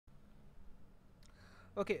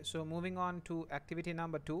Okay, so moving on to activity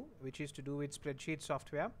number 2, which is to do with spreadsheet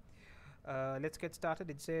software. Let's get started.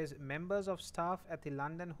 It says members of staff at the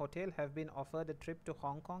London hotel have been offered a trip to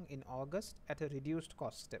Hong Kong in August at a reduced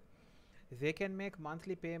cost. They can make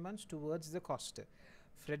monthly payments towards the cost.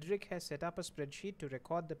 Frederick has set up a spreadsheet to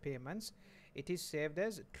record the payments. It is saved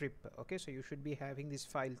as trip. Okay, so you should be having this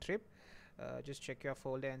file trip. Just check your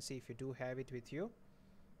folder and see if you do have it with you.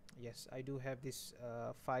 Yes, I do have this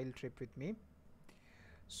file trip with me.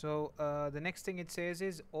 So the next thing it says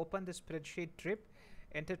is open the spreadsheet trip,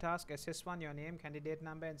 enter task SS1, your name, candidate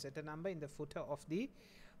number and setter number in the footer of the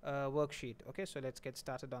worksheet. Okay, so let's get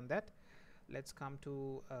started on that. Let's come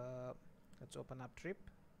to let's open up trip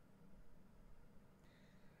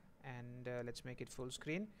and let's make it full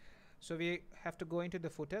screen. So we have to go into the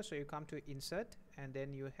footer, so you come to insert and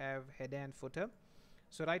then you have header and footer.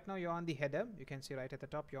 So right now you're on the header, you can see right at the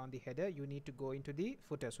top you're on the header. You need to go into the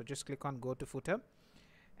footer, so just click on go to footer,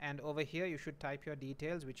 and over here you should type your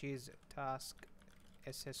details, which is task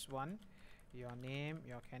SS1, your name,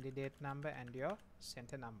 your candidate number and your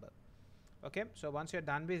center number. Okay, so once you're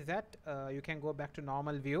done with that, you can go back to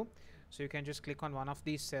normal view. So you can just click on one of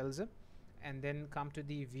these cells and then come to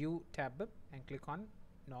the view tab and click on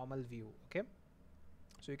normal view. Okay,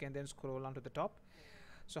 so you can then scroll on to the top.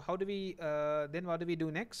 So how do we then what do we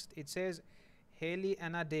do next? It says Haley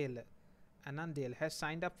Anandale has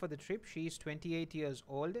signed up for the trip. She is 28 years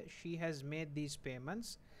old. She has made these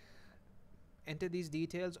payments. Enter these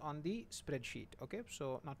details on the spreadsheet. Okay,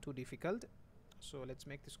 so not too difficult. So let's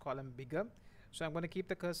make this column bigger. So I'm going to keep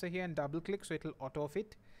the cursor here and double click, so it will auto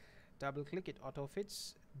fit. Double click, it auto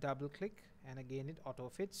fits. Double click and again it auto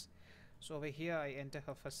fits. So over here I enter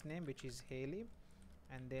her first name, which is Haley,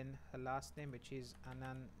 and then her last name, which is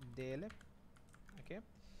Anandale. Okay,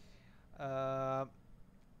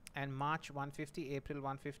 and March 150, April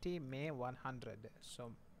 150, May 100.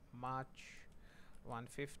 So March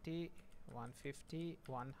 150, 150,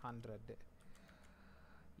 100.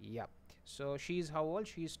 Yeah, so she's how old?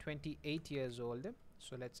 She's 28 years old.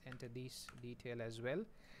 So let's enter this detail as well,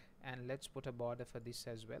 and let's put a border for this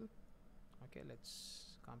as well. Okay,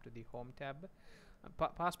 let's come to the home tab.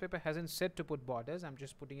 Past paper hasn't said to put borders. I'm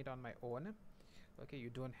just putting it on my own. Okay, you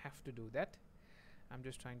don't have to do that. I'm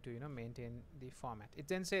just trying to maintain the format. It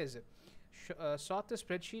then says sort the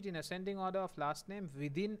spreadsheet in ascending order of last name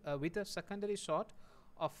within with a secondary sort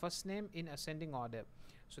of first name in ascending order.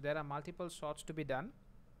 So there are multiple sorts to be done.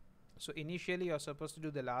 So initially you're supposed to do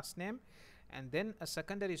the last name and then a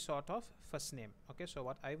secondary sort of first name. Okay, so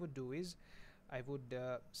what I would do is I would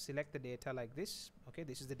select the data like this. Okay,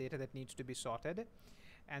 this is the data that needs to be sorted,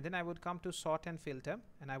 and then I would come to sort and filter,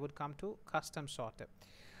 and I would come to custom sorter.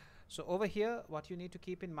 So over here what you need to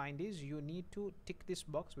keep in mind is you need to tick this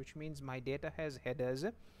box, which means my data has headers.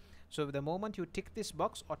 So the moment you tick this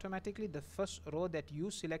box, automatically the first row that you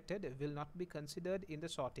selected will not be considered in the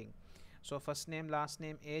sorting. So first name, last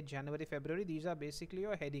name, age, January, February, these are basically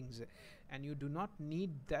your headings, and you do not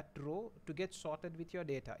need that row to get sorted with your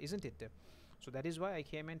data, isn't it? So that is why I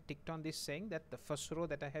came and ticked on this, saying that the first row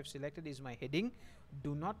that I have selected is my heading.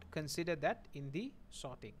 Do not consider that in the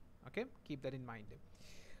sorting. Okay, keep that in mind.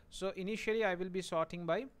 So initially I will be sorting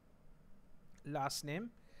by last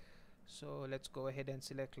name. So let's go ahead and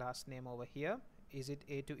select last name over here. Is it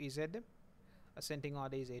A to Z? Ascending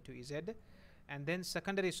order is A to Z. And then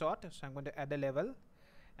secondary sort, so I'm going to add a level,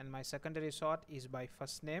 and my secondary sort is by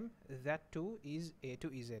first name. That too is A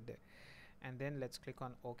to Z. And then let's click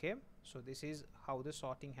on OK. So this is how the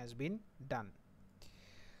sorting has been done.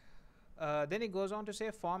 Then it goes on to say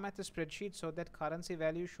format the spreadsheet so that currency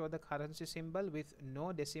values show the currency symbol with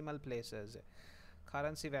no decimal places.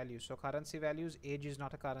 Currency values, so currency values, age is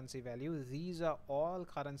not a currency value. These are all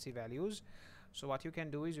currency values. So what you can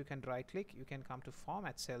do is you can right click, you can come to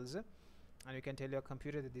format cells, and you can tell your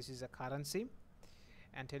computer that this is a currency,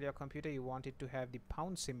 and tell your computer you want it to have the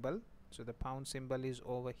pound symbol. So the pound symbol is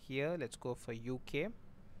over here. Let's go for UK,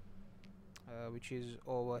 which is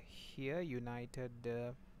over here. United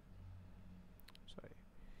sorry,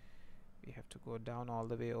 we have to go down all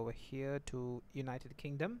the way over here to United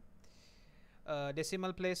Kingdom.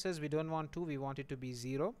 Decimal places we don't want to, we want it to be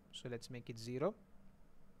 0, so let's make it 0,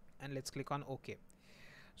 and let's click on OK.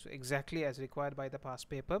 So exactly as required by the past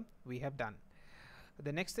paper we have done.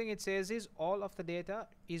 The next thing it says is all of the data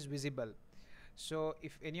is visible. So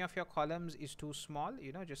if any of your columns is too small,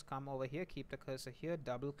 just come over here, keep the cursor here,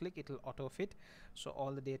 double click, it will auto fit, so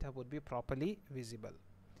all the data would be properly visible.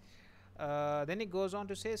 Then it goes on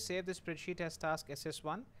to say save the spreadsheet as task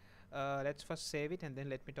SS1. Let's first save it and then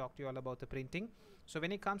let me talk to you all about the printing. So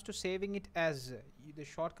when it comes to saving it as, the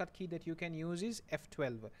shortcut key that you can use is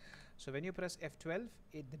F12. So when you press F12,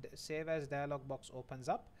 the save as dialog box opens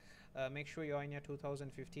up. Make sure you're in your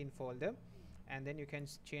 2015 folder, and then you can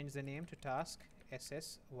change the name to task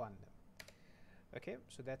SS1. Okay,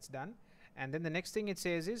 so that's done. And then the next thing it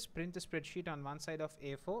says is print the spreadsheet on one side of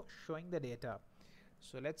A4 showing the data.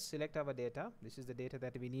 So let's select our data. This is the data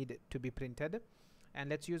that we need to be printed, and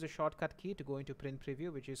let's use a shortcut key to go into print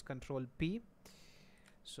preview, which is Control P.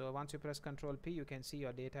 So once you press Control P, you can see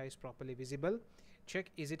your data is properly visible.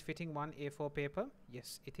 Check, is it fitting one A4 paper?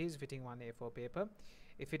 Yes, it is fitting one A4 paper.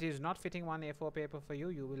 If it is not fitting one A4 paper for you,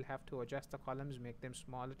 you will have to adjust the columns, make them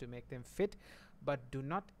smaller to make them fit, but do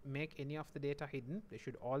not make any of the data hidden. They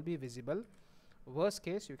should all be visible. Worst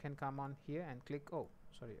case, you can come on here and click, oh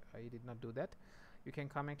sorry, I did not do that. You can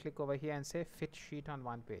come and click over here and say fit sheet on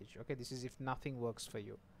one page. Okay, this is if nothing works for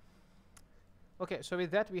you. Okay, so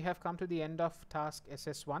with that we have come to the end of task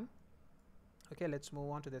SS1. Okay, let's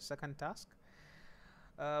move on to the second task.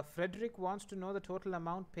 Frederick wants to know the total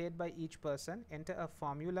amount paid by each person. Enter a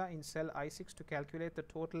formula in cell I6 to calculate the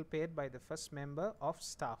total paid by the first member of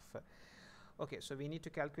staff. Okay, so we need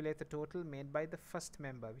to calculate the total made by the first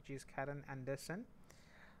member, which is Karen Anderson.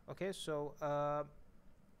 Okay, so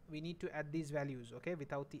we need to add these values. Okay,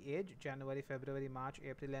 without the age, January, February, March,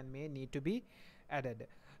 April and May need to be added.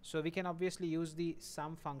 So we can obviously use the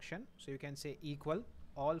sum function. So you can say equal.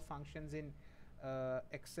 All functions in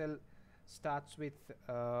Excel starts with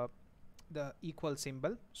the equal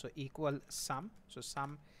symbol, so equal sum. So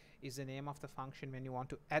sum is the name of the function when you want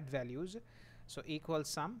to add values. So equal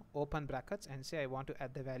sum, open brackets, and say I want to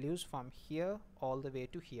add the values from here all the way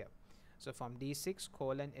to here. So from D6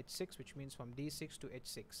 colon H6, which means from D6 to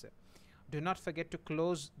H6. Do not forget to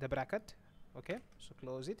close the bracket. Okay, so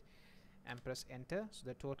close it and press enter. So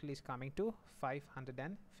the total is coming to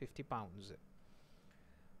 £550.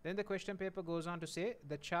 Then the question paper goes on to say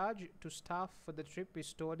the charge to staff for the trip is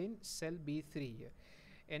stored in cell B3.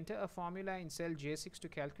 Enter a formula in cell J6 to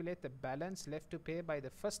calculate the balance left to pay by the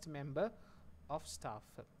first member of staff.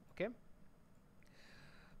 Okay,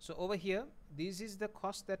 so over here this is the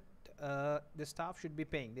cost that the staff should be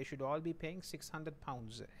paying. They should all be paying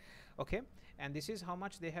 £600. Okay, and this is how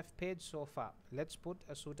much they have paid so far. Let's put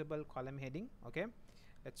a suitable column heading. Okay,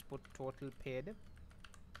 let's put total paid.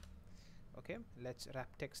 Okay, let's wrap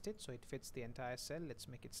text it so it fits the entire cell. Let's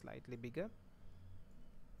make it slightly bigger.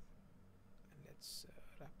 Let's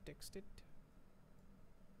wrap text it.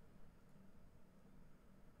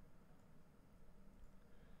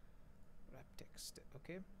 Wrap text.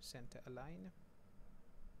 Okay, center align.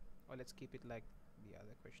 Or let's keep it like the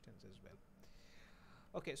other questions as well.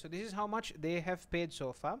 Okay, so this is how much they have paid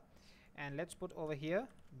so far, and let's put over here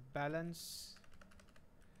balance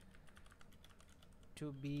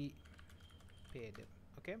to be paid.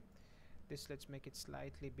 Okay, this, let's make it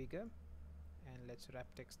slightly bigger, and let's wrap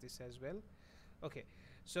text this as well. Okay,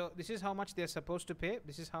 so this is how much they're supposed to pay,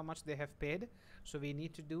 this is how much they have paid. So we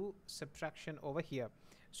need to do subtraction over here.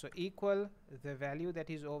 So equal the value that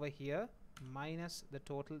is over here minus the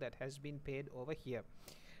total that has been paid over here.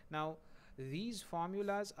 Now these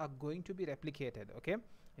formulas are going to be replicated. Okay,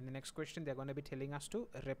 in the next question they're going to be telling us to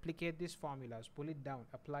replicate these formulas, pull it down,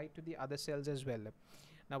 apply it to the other cells as well.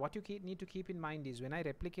 Now what you need to keep in mind is when I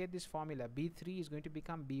replicate this formula, B3 is going to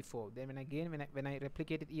become B4. Then when I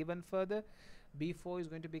replicate it even further, B4 is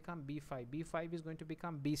going to become B5. B5 is going to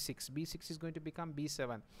become B6. B6 is going to become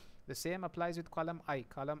B7. The same applies with column I.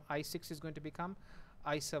 Column I6 is going to become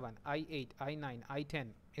I7, I8, I9,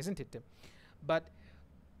 I10, isn't it? But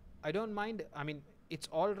I don't mind. I mean, it's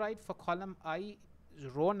all right for column I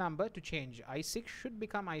row number to change. I6 should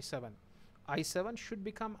become I7. I7 should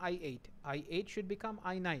become I8. I8 should become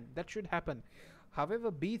I9. That should happen.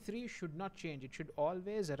 However, B3 should not change. It should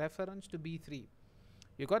always reference to B3.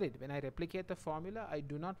 You got it? When I replicate the formula, I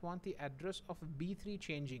do not want the address of B3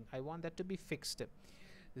 changing. I want that to be fixed.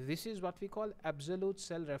 This is what we call absolute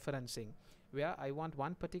cell referencing, where I want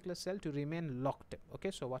one particular cell to remain locked.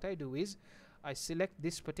 Okay, so what I do is I select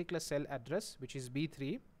this particular cell address, which is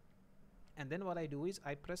B3, and then what I do is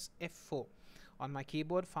I press F4 on my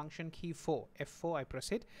keyboard, function key 4. F4, I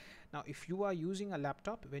press it. Now if you are using a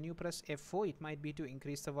laptop, when you press F4, it might be to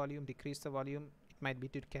increase the volume, decrease the volume, it might be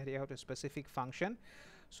to carry out a specific function.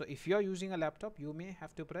 So if you are using a laptop, you may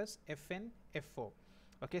have to press Fn F4.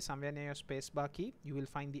 Okay, somewhere near your spacebar key you will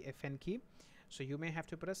find the Fn key, so you may have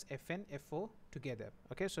to press Fn F4 together.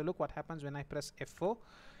 Okay, so look what happens when I press F4.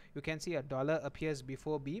 You can see a dollar appears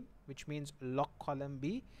before B, which means lock column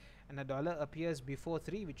B, and a dollar appears before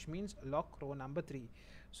 3, which means lock row number 3.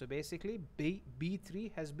 So basically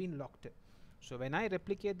B3 has been locked. So when I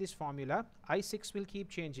replicate this formula, I6 will keep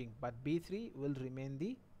changing, but B3 will remain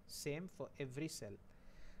the same for every cell.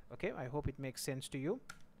 Okay, I hope it makes sense to you.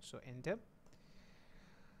 So enter.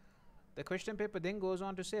 The question paper then goes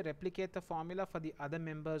on to say replicate the formula for the other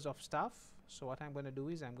members of staff. So what I'm going to do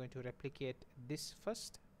is I'm going to replicate this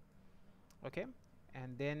first. Okay,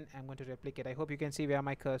 and then I'm going to replicate. I hope you can see where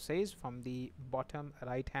my cursor is from the bottom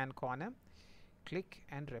right hand corner. Click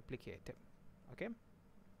and replicate. Okay,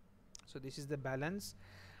 so this is the balance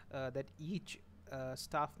that each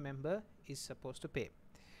staff member is supposed to pay.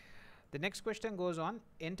 The next question goes on,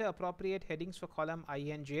 enter appropriate headings for column I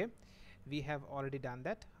and J. We have already done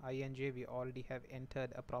that. I and J, we already have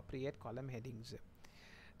entered appropriate column headings.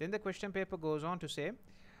 Then the question paper goes on to say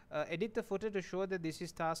edit the footer to show that this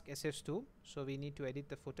is task SS2. So we need to edit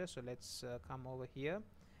the footer. So let's come over here,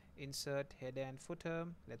 insert header and footer.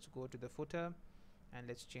 Let's go to the footer and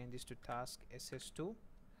let's change this to task SS2.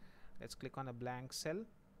 Let's click on a blank cell,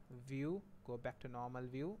 view, go back to normal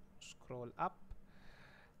view, scroll up,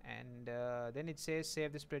 and then it says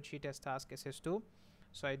save the spreadsheet as task SS2.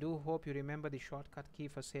 So I do hope you remember the shortcut key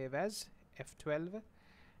for save as F12,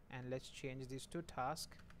 and let's change this to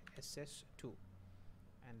task SS2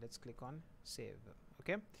 and let's click on save.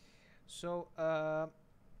 Okay, so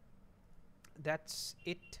that's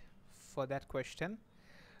it for that question.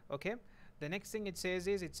 Okay, the next thing it says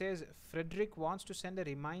is Frederick wants to send a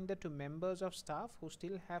reminder to members of staff who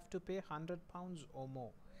still have to pay £100 or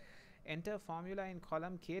more. Enter formula in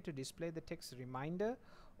column K to display the text reminder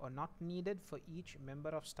or not needed for each member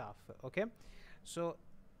of staff. Okay, so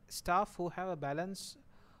staff who have a balance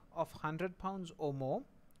of £100 or more,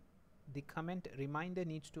 the comment reminder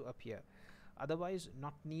needs to appear. Otherwise,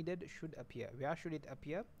 not needed should appear. Where should it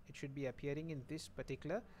appear? It should be appearing in this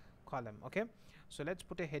particular column. Okay, so let's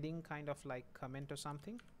put a heading kind of like comment or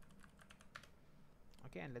something.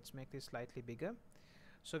 Okay, and let's make this slightly bigger.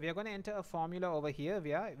 So we are going to enter a formula over here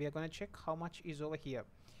where we are going to check how much is over here.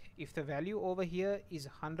 If the value over here is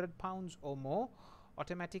 £100 or more,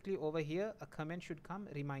 automatically over here a comment should come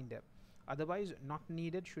reminder. Otherwise, not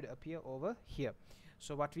needed should appear over here.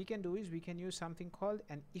 So what we can do is we can use something called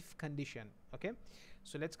an if condition. Okay,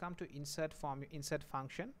 so let's come to insert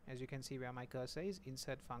function. As you can see where my cursor is,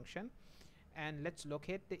 insert function, and let's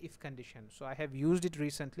locate the if condition. So I have used it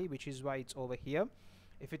recently, which is why it's over here.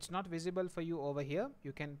 If it's not visible for you over here,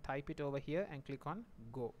 you can type it over here and click on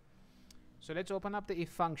go. So let's open up the if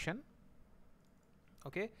function.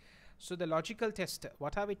 Okay, so the logical test,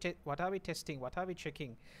 what are we testing, what are we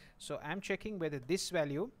checking? So I'm checking whether this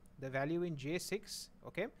value, the value in J6,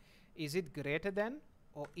 okay, is it greater than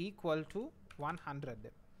or equal to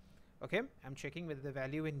 100? Okay, I'm checking whether the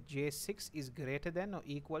value in J6 is greater than or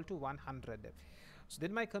equal to 100. So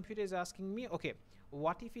then my computer is asking me, okay,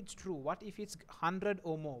 what if it's true? What if it's 100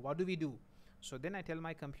 or more? What do we do? So then I tell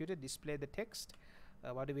my computer display the text.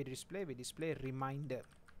 What do we display? We display reminder.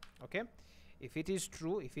 Okay, if it is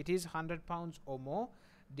true, if it is £100 or more,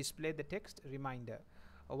 display the text reminder.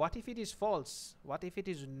 What if it is false? What if it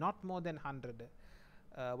is not more than 100?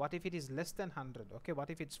 What if it is less than 100? Okay, what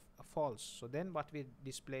if it's false? So then what we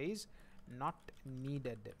display is not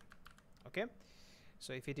needed. Okay,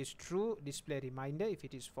 so if it is true, display reminder. If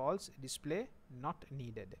it is false, display not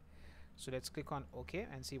needed. So let's click on OK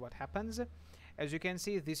and see what happens. As you can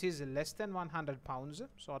see, this is less than £100,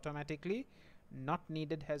 so automatically not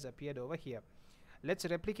needed has appeared over here. Let's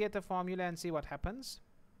replicate the formula and see what happens.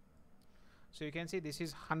 So you can see this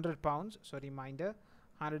is £100, so reminder,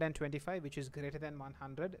 125, which is greater than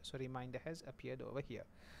 100, so reminder has appeared over here.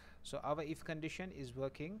 So our if condition is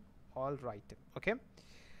working all right. Okay,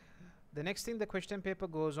 the next thing the question paper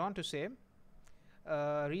goes on to say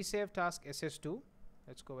resave task SS2.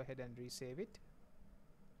 Let's go ahead and resave it.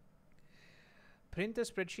 Print the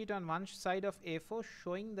spreadsheet on one side of A4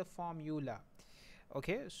 showing the formula.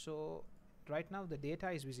 Okay, so right now the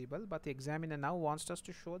data is visible, but the examiner now wants us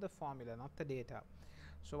to show the formula, not the data.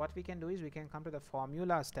 So what we can do is we can come to the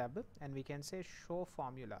formulas tab and we can say show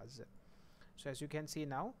formulas. So as you can see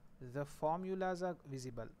now, the formulas are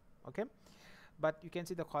visible. Okay, but you can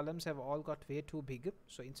see the columns have all got way too big.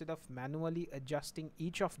 So instead of manually adjusting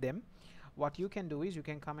each of them, what you can do is you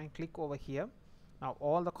can come and click over here. Now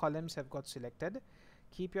all the columns have got selected.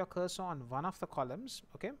 Keep your cursor on one of the columns.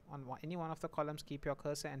 Okay, on any one of the columns, keep your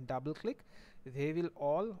cursor and double click. They will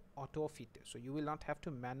all auto fit, so you will not have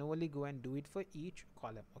to manually go and do it for each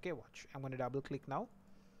column. Okay, watch, I'm going to double click now.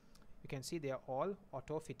 You can see they are all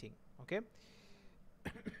auto fitting. Okay,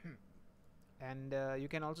 and you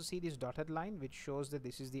can also see this dotted line which shows that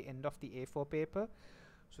this is the end of the A4 paper.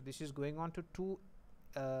 So this is going on to two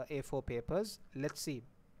A4 papers. Let's see,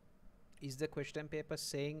 is the question paper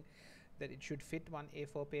saying that it should fit one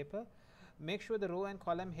A4 paper? Make sure the row and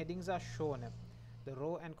column headings are shown. the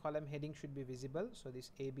row and column heading should be visible. So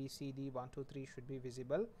this A, B, C, D, 1, 2, 3 should be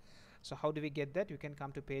visible. So how do we get that? You can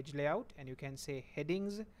come to page layout and you can say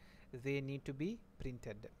headings, they need to be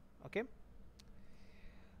printed. Okay.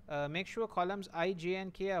 Make sure columns I, J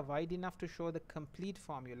and K are wide enough to show the complete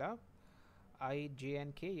formula. I, J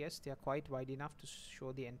and K, yes, they are quite wide enough to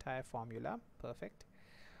show the entire formula. Perfect.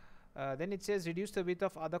 Then it says reduce the width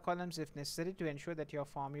of other columns if necessary to ensure that your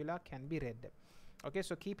formula can be read. Okay,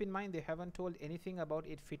 so keep in mind they haven't told anything about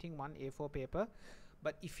it fitting one A4 paper,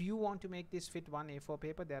 but if you want to make this fit one A4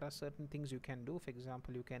 paper, there are certain things you can do. For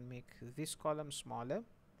example, you can make this column smaller.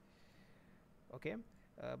 Okay,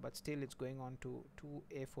 but still it's going on to 2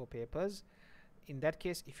 A4 papers. In that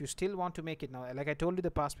case, if you still want to make it now, like I told you,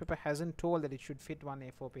 the past paper hasn't told that it should fit one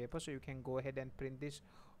A4 paper, so you can go ahead and print this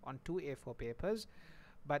on 2 A4 papers.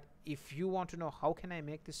 But if you want to know how can I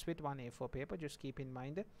make this fit one A4 paper, just keep in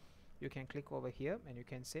mind you can click over here and you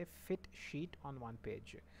can say fit sheet on one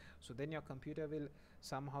page. So then your computer will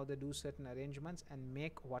somehow do certain arrangements and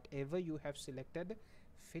make whatever you have selected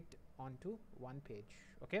fit onto one page.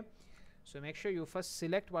 Okay, so make sure you first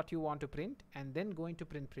select what you want to print and then go into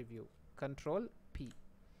print preview, Control P.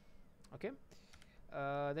 Okay,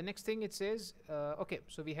 the next thing it says, okay,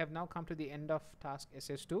 so we have now come to the end of task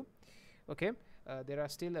SS2. Okay, there are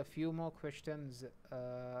still a few more questions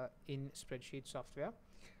in spreadsheet software.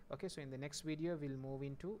 Okay, so in the next video we'll move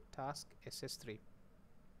into task SS3.